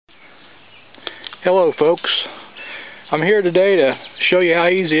Hello folks, I'm here today to show you how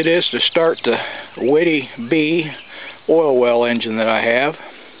easy it is to start the Witte B oil well engine that I have.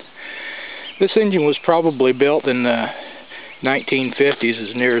 This engine was probably built in the 1950s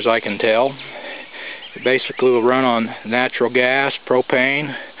as near as I can tell. It basically will run on natural gas,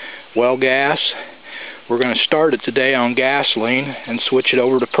 propane, well gas. We're going to start it today on gasoline and switch it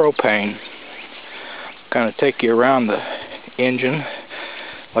over to propane. Kind of take you around the engine,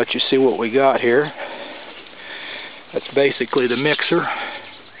 let you see what we got here. That's basically the mixer,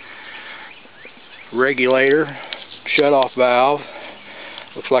 regulator, shut-off valve.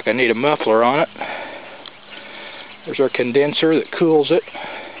 Looks like I need a muffler on it. There's our condenser that cools it.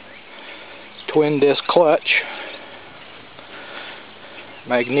 Twin disc clutch,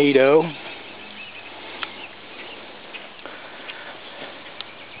 magneto.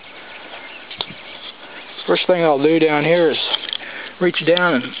 First thing I'll do down here is reach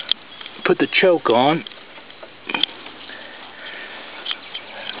down and put the choke on.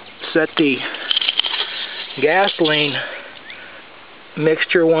 Set the gasoline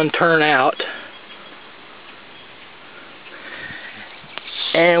mixture one turn out,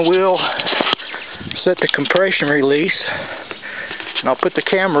 and we'll set the compression release, and I'll put the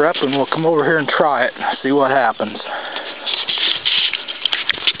camera up and we'll come over here and try it, see what happens.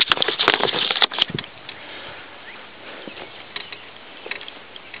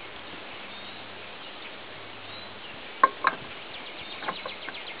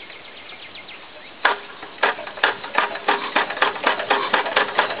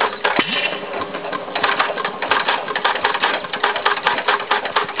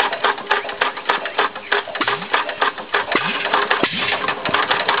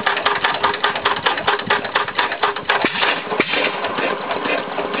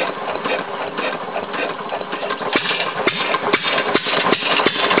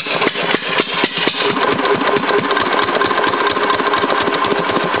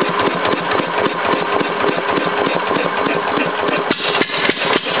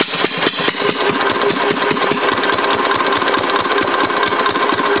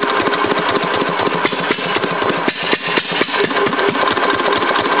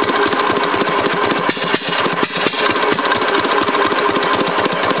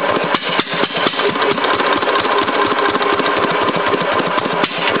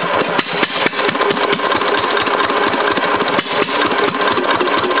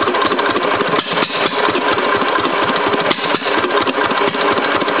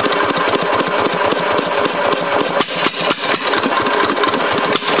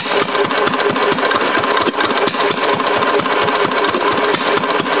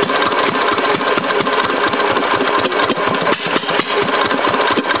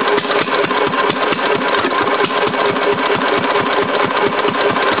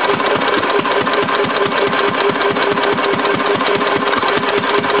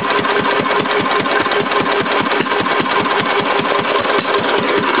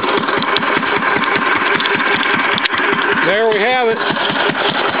 There we have it.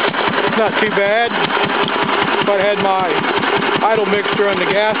 It's not too bad. If I had my idle mixture on the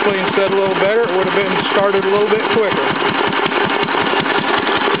gasoline set a little better, it would have been started a little bit quicker.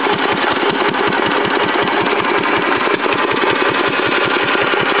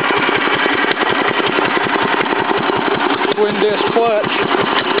 Twin disc clutch.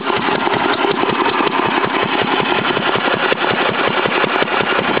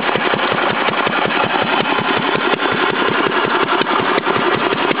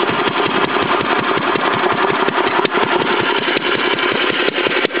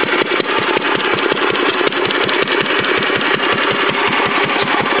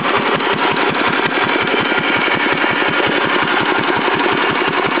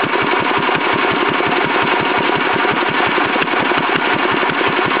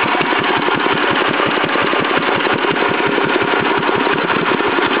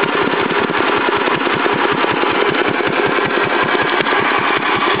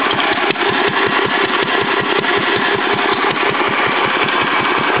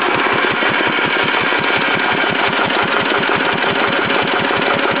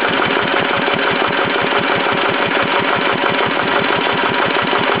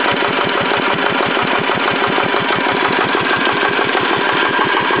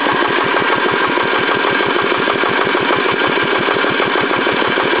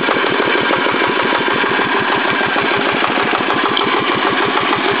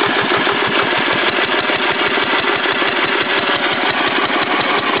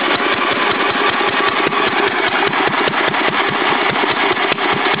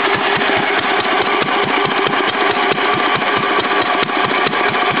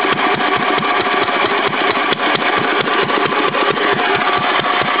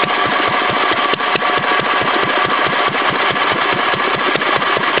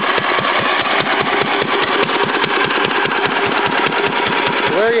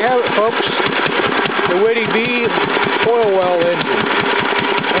 folks, the Witte B oil well engine.